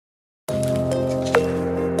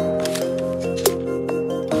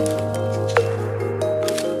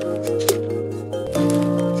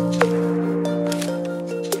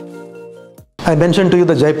I mentioned to you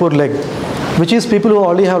the Jaipur leg, which is people who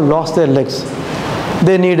already have lost their legs.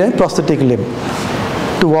 They need a prosthetic limb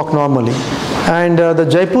to walk normally. And the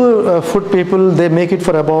Jaipur foot people, they make it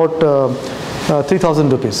for about 3,000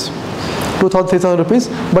 rupees. 2,000, 3,000 rupees,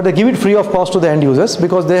 but they give it free of cost to the end users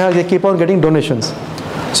because they keep on getting donations.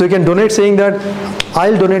 So you can donate saying that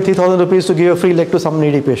I'll donate 3,000 rupees to give a free leg to some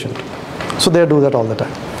needy patient. So they do that all the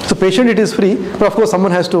time. So patient it is free, but of course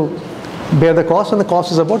someone has to bear the cost, and the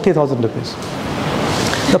cost is about 3,000 rupees.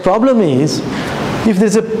 The problem is, if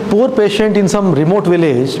there's a poor patient in some remote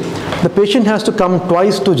village, the patient has to come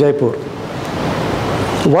twice to Jaipur.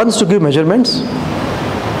 Once to give measurements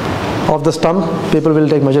of the stump, people will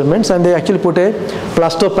take measurements, and they actually put a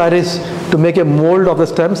plaster of Paris to make a mold of the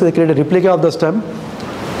stump. So they create a replica of the stump,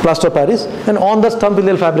 plaster of Paris, and on the stump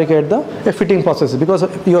they'll fabricate a fitting process, because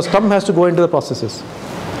your stump has to go into the processes.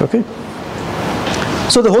 Okay.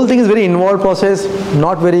 So the whole thing is very involved process,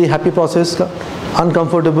 not very happy process,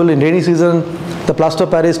 uncomfortable. In rainy season, the plaster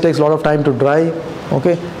of Paris takes a lot of time to dry.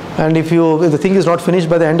 Okay. And if the thing is not finished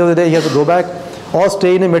by the end of the day, you have to go back or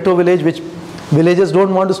stay in a metro village, which villagers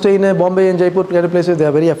don't want to stay in a Bombay and Jaipur kind of places. They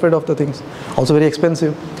are very afraid of the things. Also very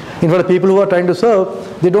expensive. In fact, the people who are trying to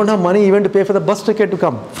serve, they don't have money even to pay for the bus ticket to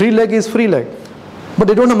come. Free leg is free leg. But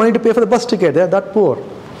they don't have money to pay for the bus ticket. They are that poor.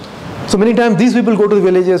 So many times these people go to the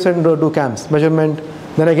villages and do camps, measurement,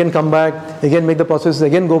 then again come back, again make the process,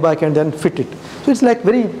 again go back and then fit it. So it's like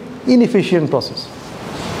very inefficient process.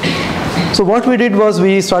 So what we did was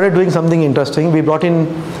we started doing something interesting. We brought in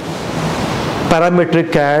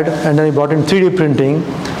parametric CAD, and then we brought in 3D printing.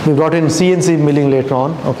 We brought in CNC milling later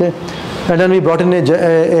on, okay? And then we brought in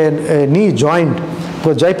a knee joint.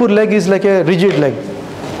 Because Jaipur leg is like a rigid leg.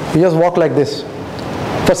 You just walk like this.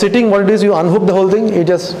 For sitting, what it is, you unhook the whole thing,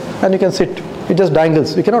 and you can sit. It just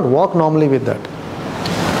dangles. You cannot walk normally with that.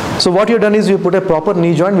 So what you've done is you put a proper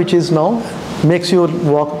knee joint, which is now makes you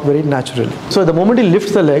walk very naturally. So the moment he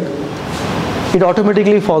lifts the leg, it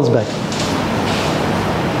automatically falls back.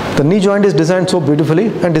 The knee joint is designed so beautifully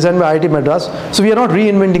and designed by IIT Madras. So we are not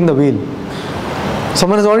reinventing the wheel.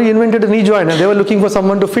 Someone has already invented a knee joint and they were looking for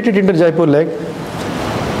someone to fit it into the Jaipur leg.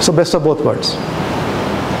 So best of both worlds.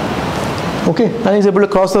 Okay, and he's able to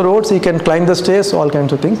cross the roads, he can climb the stairs, all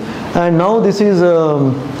kinds of things. And now this is,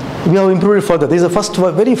 we have improved it further. This is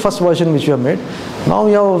the very first version which we have made. Now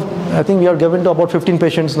we have, I think we have given to about 15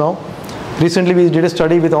 patients now. Recently we did a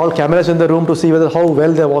study with all cameras in the room to see how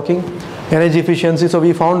well they are walking, energy efficiency. So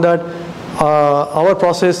we found that our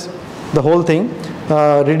process, the whole thing,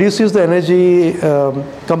 reduces the energy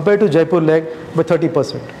compared to Jaipur leg by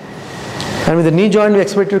 30%. And with the knee joint, we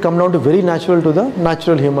expect it to come down to very natural to the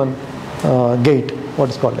natural human gait, what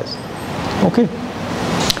is called as. Okay.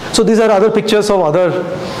 So these are other pictures of other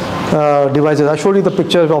devices. I showed you the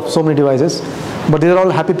picture of so many devices, but these are all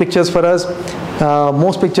happy pictures for us.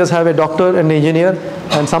 Most pictures have a doctor and an engineer,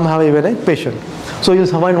 and some have even a patient. So you'll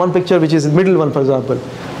find one picture which is the middle one, for example.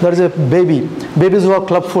 There is a baby. Babies who have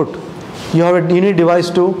club foot. You have a unique device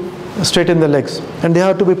to straighten the legs, and they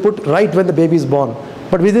have to be put right when the baby is born.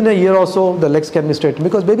 But within a year or so, the legs can be straightened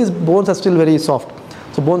because baby's bones are still very soft.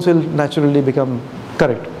 So bones will naturally become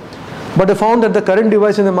correct. But they found that the current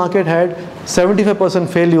device in the market had 75%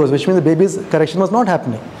 failures, which means the baby's correction was not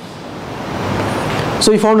happening.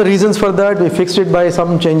 So we found the reasons for that. We fixed it by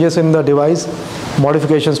some changes in the device,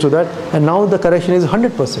 modifications to that, and now the correction is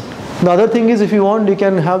 100%. The other thing is, if you want, you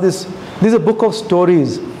can have this. This is a book of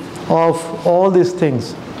stories of all these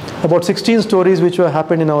things. About 16 stories which have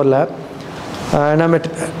happened in our lab. And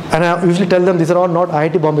I usually tell them these are all not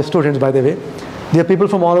IIT Bombay students, by the way. They are people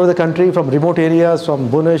from all over the country, from remote areas, from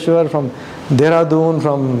Bhubaneswar, from Dehradun,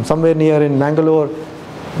 from somewhere near in Mangalore.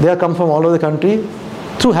 They have come from all over the country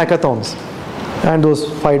through hackathons and those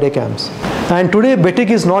 5-day camps. And today BETIC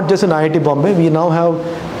is not just in IIT Bombay. We now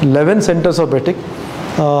have 11 centers of BETIC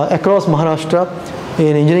across Maharashtra,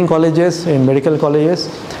 in engineering colleges, in medical colleges,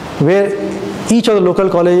 where each of the local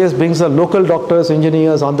colleges brings the local doctors,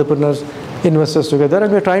 engineers, entrepreneurs, investors together,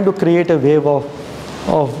 and we're trying to create a wave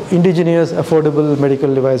of indigenous, affordable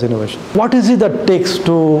medical device innovation. What is it that takes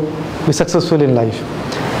to be successful in life?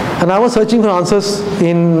 And I was searching for answers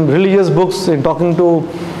in religious books, in talking to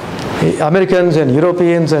Americans and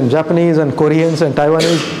Europeans and Japanese and Koreans and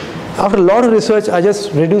Taiwanese. After a lot of research, I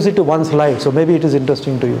just reduced it to one slide, so maybe it is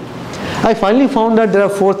interesting to you. I finally found that there are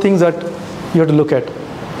 4 things that you have to look at.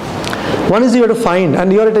 One is you have to find,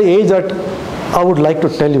 and you are at an age that I would like to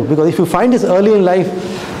tell you, because if you find this early in life,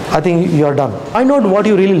 I think you are done. Find out what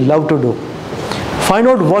you really love to do. Find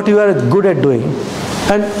out what you are good at doing,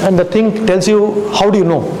 and the thing tells you, how do you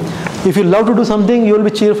know? If you love to do something, you will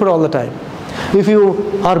be cheerful all the time. If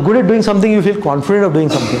you are good at doing something, you feel confident of doing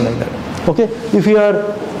something like that. Okay, if you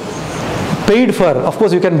are paid for, of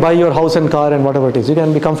course you can buy your house and car and whatever it is, you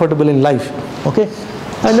can be comfortable in life. Okay,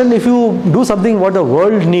 and then if you do something what the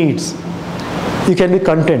world needs, you can be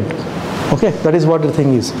content. Okay, that is what the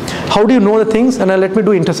thing is. How do you know the things? And let me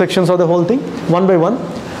do intersections of the whole thing one by one.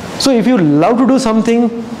 So if you love to do something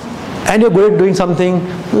and you're good at doing something,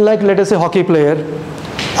 like let us say hockey player,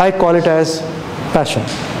 I call it as passion.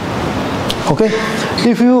 Okay,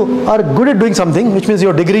 if you are good at doing something, which means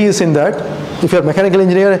your degree is in that, if you're a mechanical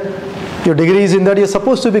engineer, your degree is in that, you're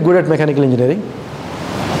supposed to be good at mechanical engineering.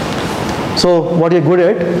 So what you're good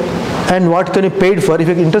at and what can you paid for, if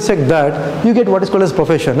you intersect that, you get what is called as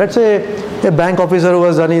profession. Let's say a bank officer who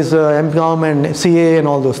has done his MCOM and CA and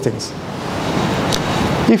all those things.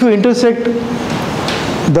 If you intersect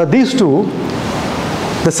these two,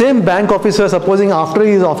 the same bank officer, supposing after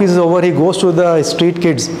his office is over, he goes to the street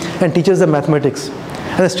kids and teaches them mathematics.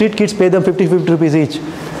 And the street kids pay them 50 rupees each.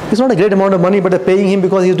 It's not a great amount of money, but they're paying him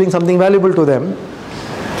because he's doing something valuable to them.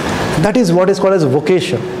 That is what is called as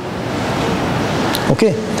vocation.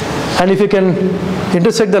 Okay? And if you can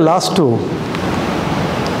intersect the last two,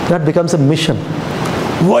 that becomes a mission.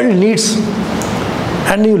 World needs,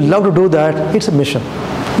 and you love to do that, it's a mission.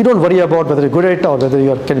 You don't worry about whether you're good at it or whether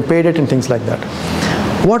you can pay it and things like that.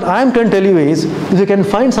 What I'm trying to tell you is, if you can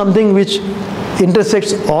find something which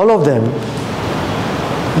intersects all of them,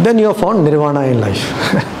 then you have found nirvana in life.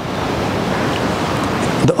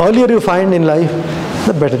 The earlier you find in life,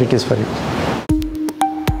 the better it is for you.